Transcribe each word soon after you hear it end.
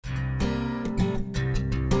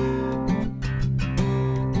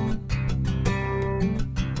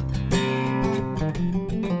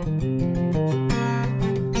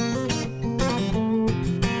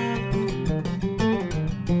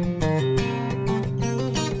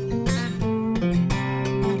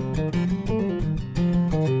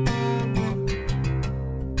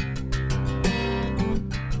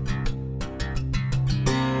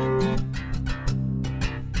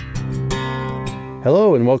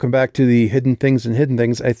Hello, and welcome back to the Hidden Things and Hidden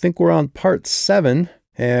Things. I think we're on part 7,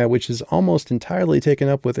 which is almost entirely taken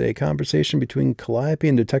up with a conversation between Calliope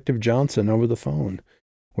and Detective Johnson over the phone,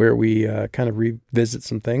 where we kind of revisit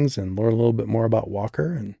some things and learn a little bit more about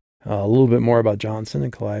Walker and a little bit more about Johnson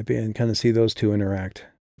and Calliope and kind of see those two interact.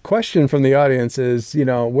 Question from the audience is,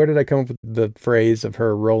 where did I come up with the phrase of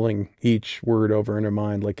her rolling each word over in her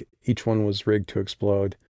mind like each one was rigged to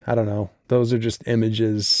explode? I don't know. Those are just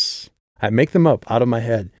images. I make them up out of my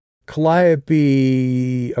head.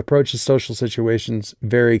 Calliope approaches social situations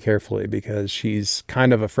very carefully because she's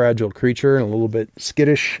kind of a fragile creature and a little bit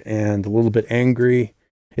skittish and a little bit angry.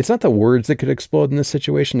 It's not the words that could explode in this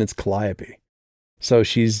situation, it's Calliope. So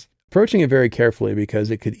she's approaching it very carefully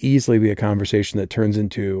because it could easily be a conversation that turns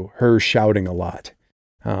into her shouting a lot.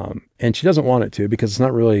 And she doesn't want it to because it's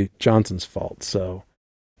not really Johnson's fault. So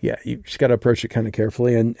yeah, you just got to approach it kind of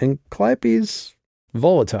carefully. And Calliope's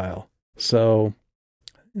volatile. So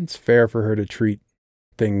it's fair for her to treat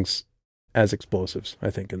things as explosives,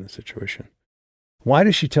 I think, in this situation. Why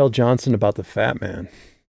does she tell Johnson about the fat man?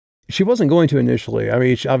 She wasn't going to initially. I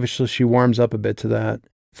mean, obviously she warms up a bit to that.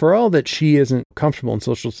 For all that she isn't comfortable in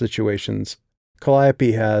social situations,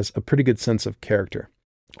 Calliope has a pretty good sense of character.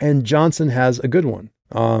 And Johnson has a good one.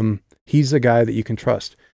 He's a guy that you can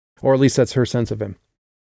trust, or at least that's her sense of him.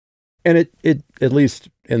 And it at least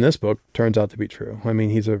in this book, turns out to be true. I mean,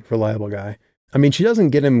 he's a reliable guy. I mean, she doesn't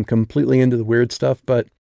get him completely into the weird stuff, but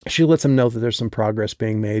she lets him know that there's some progress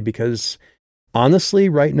being made because honestly,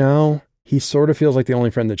 right now, he sort of feels like the only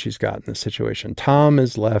friend that she's got in this situation. Tom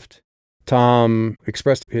is left. Tom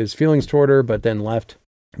expressed his feelings toward her, but then left.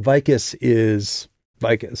 Vicus is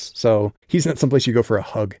Vicus. So he's not someplace you go for a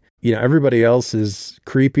hug. Everybody else is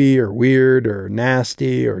creepy or weird or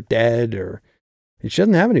nasty or dead or she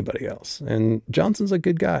doesn't have anybody else. And Johnson's a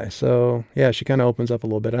good guy. So yeah, she kind of opens up a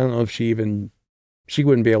little bit. I don't know if she wouldn't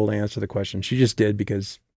be able to answer the question. She just did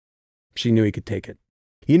because she knew he could take it.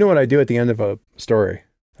 You know what I do at the end of a story?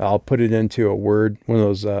 I'll put it into a word, one of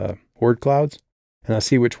those word clouds, and I'll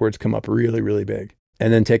see which words come up really, really big.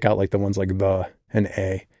 And then take out like the ones like the and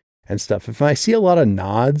a and stuff. If I see a lot of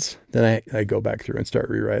nods, then I go back through and start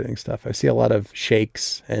rewriting stuff. I see a lot of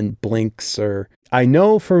shakes and blinks, or I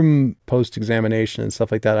know from post-examination and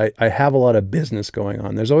stuff like that, I have a lot of business going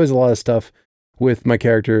on. There's always a lot of stuff with my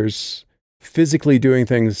characters physically doing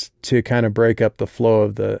things to kind of break up the flow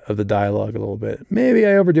of the dialogue a little bit. Maybe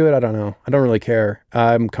I overdo it. I don't know. I don't really care.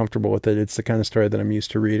 I'm comfortable with it. It's the kind of story that I'm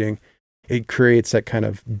used to reading. It creates that kind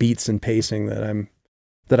of beats and pacing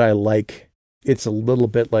that I like. It's a little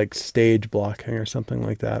bit like stage blocking or something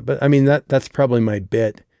like that. But I mean, that's probably my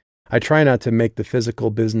bit. I try not to make the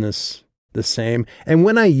physical business the same. And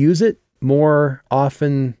when I use it more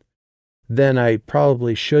often than I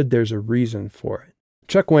probably should, there's a reason for it.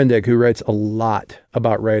 Chuck Wendig, who writes a lot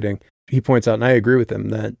about writing, he points out, and I agree with him,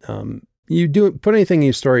 that put anything in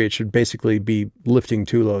your story, it should basically be lifting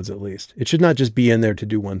 2 loads at least. It should not just be in there to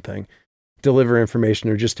do one thing, deliver information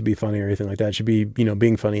or just to be funny or anything like that. It should be,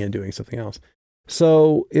 being funny and doing something else.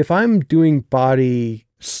 So if I'm doing body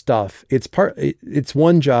stuff, it's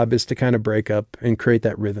one job is to kind of break up and create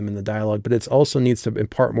that rhythm in the dialogue, but it also needs to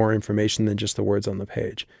impart more information than just the words on the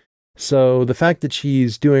page. So the fact that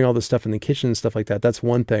she's doing all this stuff in the kitchen and stuff like that, that's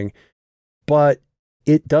one thing, but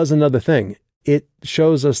it does another thing. It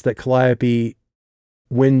shows us that Calliope,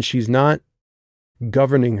 when she's not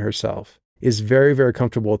governing herself, is very, very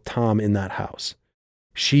comfortable with Tom in that house.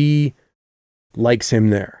 She likes him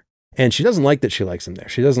there. And she doesn't like that she likes him there.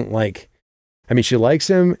 She likes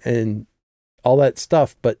him and all that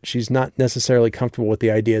stuff, but she's not necessarily comfortable with the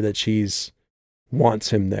idea that she's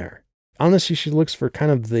wants him there. Honestly, she looks for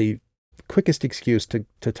kind of the quickest excuse to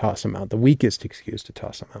toss him out, the weakest excuse to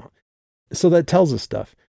toss him out. So that tells us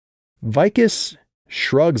stuff. Vicus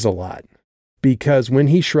shrugs a lot because when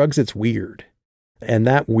he shrugs, it's weird. And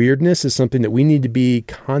that weirdness is something that we need to be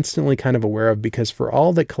constantly kind of aware of, because for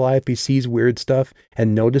all that Calliope sees weird stuff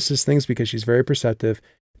and notices things because she's very perceptive,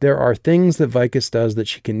 there are things that Vicus does that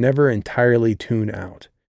she can never entirely tune out.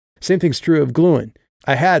 Same thing's true of Gluin.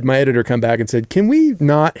 I had my editor come back and said, can we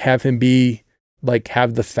not have him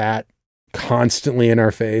have the fat constantly in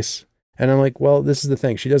our face? And I'm like, well, this is the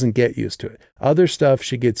thing. She doesn't get used to it. Other stuff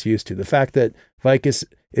she gets used to. The fact that Vicus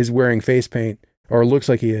is wearing face paint, or looks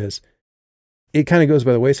like he is, it kind of goes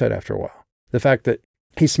by the wayside after a while. The fact that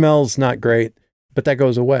he smells not great, but that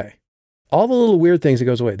goes away. All the little weird things that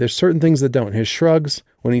goes away. There's certain things that don't. His shrugs,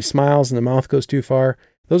 when he smiles and the mouth goes too far,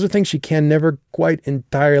 those are things she can never quite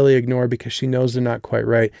entirely ignore because she knows they're not quite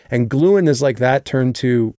right. And Gluin is like that turned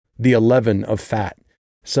to the 11 of fat.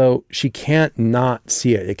 So she can't not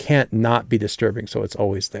see it. It can't not be disturbing. So it's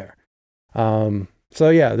always there. So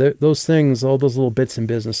yeah, those things, all those little bits in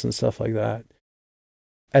business and stuff like that.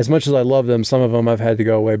 As much as I love them, some of them I've had to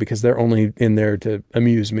go away because they're only in there to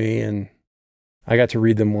amuse me, and I got to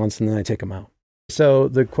read them once and then I take them out. So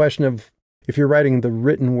the question of if you're writing the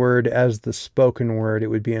written word as the spoken word, it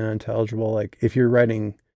would be unintelligible. Like if you're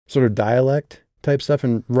writing sort of dialect type stuff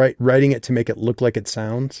and writing it to make it look like it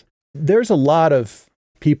sounds, there's a lot of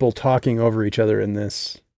people talking over each other in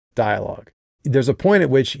this dialogue. There's a point at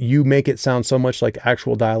which you make it sound so much like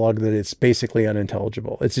actual dialogue that it's basically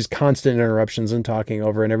unintelligible. It's just constant interruptions and talking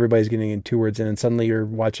over, and everybody's getting in 2 words in, and suddenly you're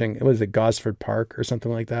watching, what is it, Gosford Park or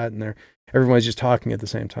something like that, and everyone's just talking at the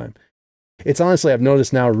same time. It's honestly, I've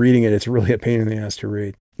noticed now reading it, it's really a pain in the ass to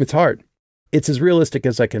read. It's hard. It's as realistic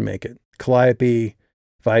as I can make it. Calliope,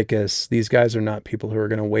 Vicus, these guys are not people who are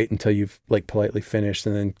going to wait until you've like politely finished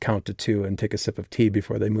and then count to 2 and take a sip of tea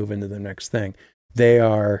before they move into the next thing. They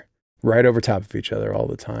are right over top of each other all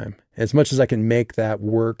the time. As much as I can make that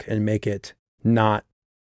work and make it not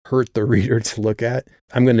hurt the reader to look at,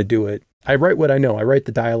 I'm going to do it. I write what I know. I write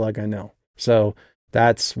the dialogue I know. So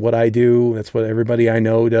that's what I do. That's what everybody I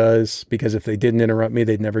know does, because if they didn't interrupt me,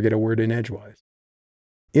 they'd never get a word in edgewise.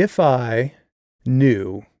 If I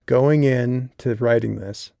knew going into writing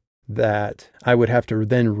this that I would have to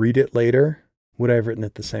then read it later, would I have written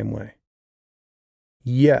it the same way?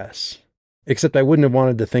 Yes. Except I wouldn't have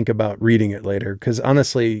wanted to think about reading it later, because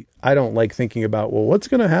honestly, I don't like thinking about, well, what's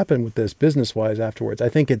going to happen with this business-wise afterwards. I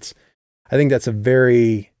think that's a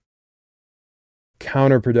very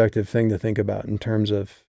counterproductive thing to think about in terms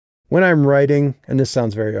of when I'm writing, and this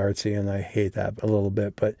sounds very artsy and I hate that a little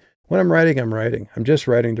bit, but when I'm writing, I'm writing. I'm just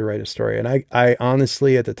writing to write a story. And I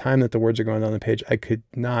honestly, at the time that the words are going on the page, I could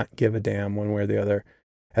not give a damn one way or the other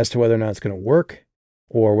as to whether or not it's going to work,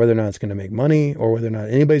 or whether or not it's going to make money, or whether or not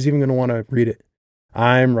anybody's even going to want to read it.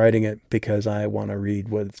 I'm writing it because I want to read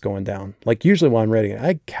what's going down. Like usually while I'm writing it,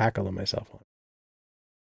 I cackle at myself on it.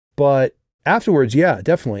 But afterwards, yeah,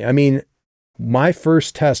 definitely. I mean, my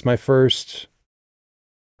first test, my first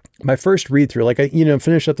read through, like I,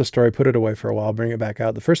 finish up the story, put it away for a while, bring it back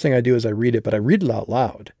out. The first thing I do is I read it, but I read it out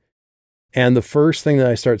loud. And the first thing that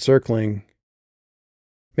I start circling,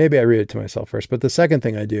 maybe I read it to myself first, but the second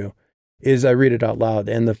thing I do is I read it out loud.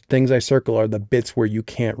 And the things I circle are the bits where you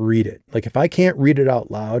can't read it. Like if I can't read it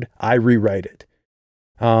out loud, I rewrite it.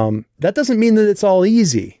 That doesn't mean that it's all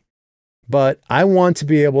easy, but I want to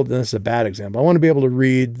be able to, this is a bad example, I want to be able to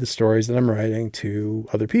read the stories that I'm writing to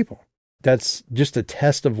other people. That's just a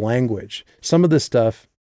test of language. Some of this stuff,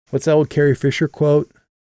 what's that old Carrie Fisher quote?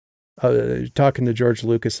 Talking to George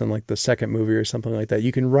Lucas in like the second movie or something like that.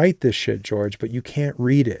 You can write this shit, George, but you can't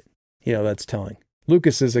read it. That's telling.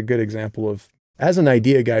 Lucas is a good example of, as an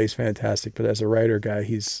idea guy, he's fantastic, but as a writer guy,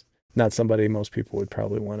 he's not somebody most people would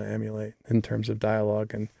probably want to emulate in terms of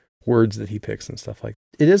dialogue and words that he picks and stuff like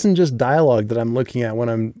that. It isn't just dialogue that I'm looking at when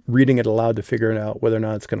I'm reading it aloud to figure out whether or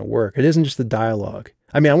not it's going to work. It isn't just the dialogue.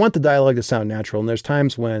 I mean, I want the dialogue to sound natural. And there's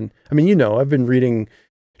times when, I've been reading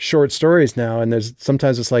short stories now, and there's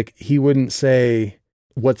sometimes it's like, he wouldn't say,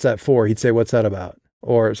 what's that for? He'd say, what's that about?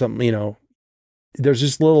 Or something, there's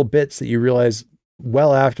just little bits that you realize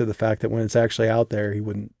well after the fact that when it's actually out there,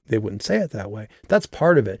 they wouldn't say it that way. That's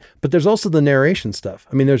part of it. But there's also the narration stuff.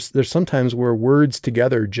 I mean, there's sometimes where words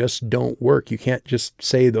together just don't work. You can't just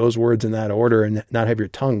say those words in that order and not have your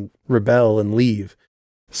tongue rebel and leave.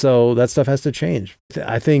 So that stuff has to change.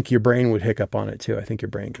 I think your brain would hiccup on it too. I think your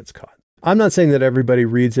brain gets caught. I'm not saying that everybody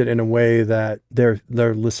reads it in a way that they're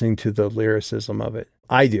listening to the lyricism of it.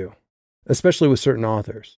 I do, especially with certain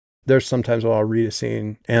authors. There's sometimes where I'll read a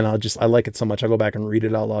scene and I like it so much, I'll go back and read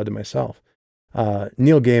it out loud to myself.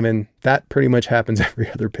 Neil Gaiman, that pretty much happens every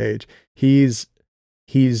other page. He's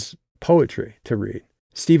poetry to read.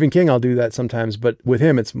 Stephen King, I'll do that sometimes, but with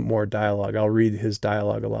him, it's more dialogue. I'll read his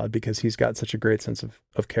dialogue aloud because he's got such a great sense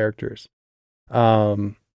of characters.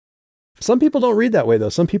 Some people don't read that way though.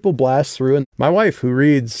 Some people blast through, and my wife, who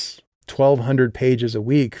reads 1,200 pages a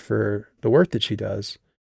week for the work that she does,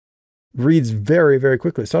 reads very, very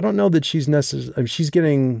quickly. So I don't know that she's she's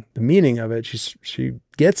getting the meaning of it. She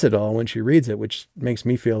gets it all when she reads it, which makes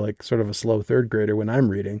me feel like sort of a slow third grader when I'm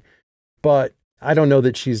reading. But I don't know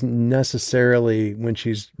that she's necessarily, when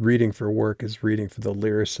she's reading for work, is reading for the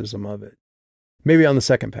lyricism of it. Maybe on the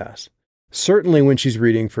second pass. Certainly when she's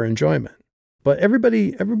reading for enjoyment. But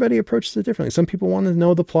everybody approaches it differently. Some people want to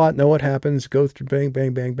know the plot, know what happens, go through bang,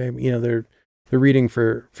 bang, bang, bang. They're reading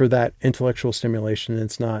for that intellectual stimulation.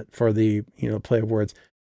 It's not for the, play of words.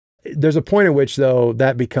 There's a point at which, though,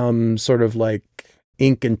 that becomes sort of like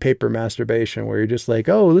ink and paper masturbation, where you're just like,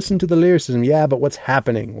 oh, listen to the lyricism. Yeah, but what's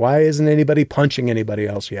happening? Why isn't anybody punching anybody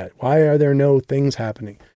else yet? Why are there no things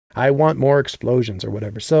happening? I want more explosions or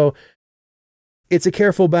whatever. So it's a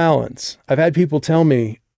careful balance. I've had people tell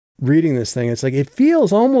me reading this thing, it's like, it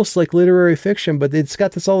feels almost like literary fiction, but it's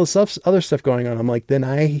got all this other stuff going on. I'm like, then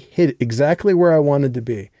I hit exactly where I wanted to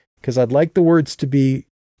be, because I'd like the words to be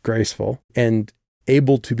graceful and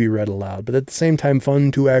able to be read aloud, but at the same time,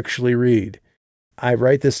 fun to actually read. I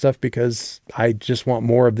write this stuff because I just want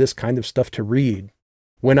more of this kind of stuff to read.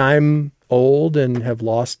 When I'm old and have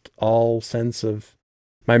lost all sense of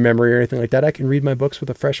my memory or anything like that, I can read my books with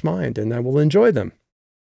a fresh mind and I will enjoy them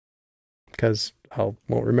because I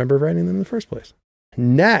won't remember writing them in the first place.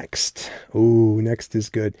 Next is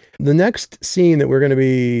good. The next scene that we're going to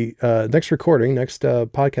be, next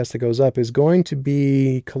podcast that goes up is going to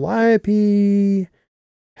be Calliope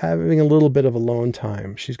having a little bit of alone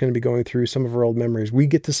time. She's going to be going through some of her old memories. We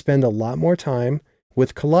get to spend a lot more time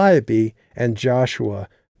with Calliope and Joshua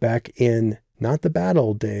back in not the bad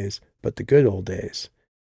old days, but the good old days.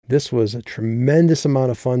 This was a tremendous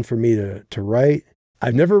amount of fun for me to write.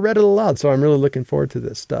 I've never read it aloud, so I'm really looking forward to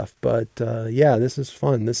this stuff. But yeah, this is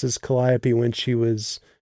fun. This is Calliope when she was...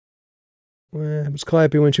 it was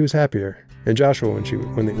Calliope when she was happier, and Joshua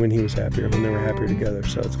when he was happier, when they were happier together.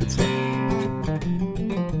 So it's good stuff.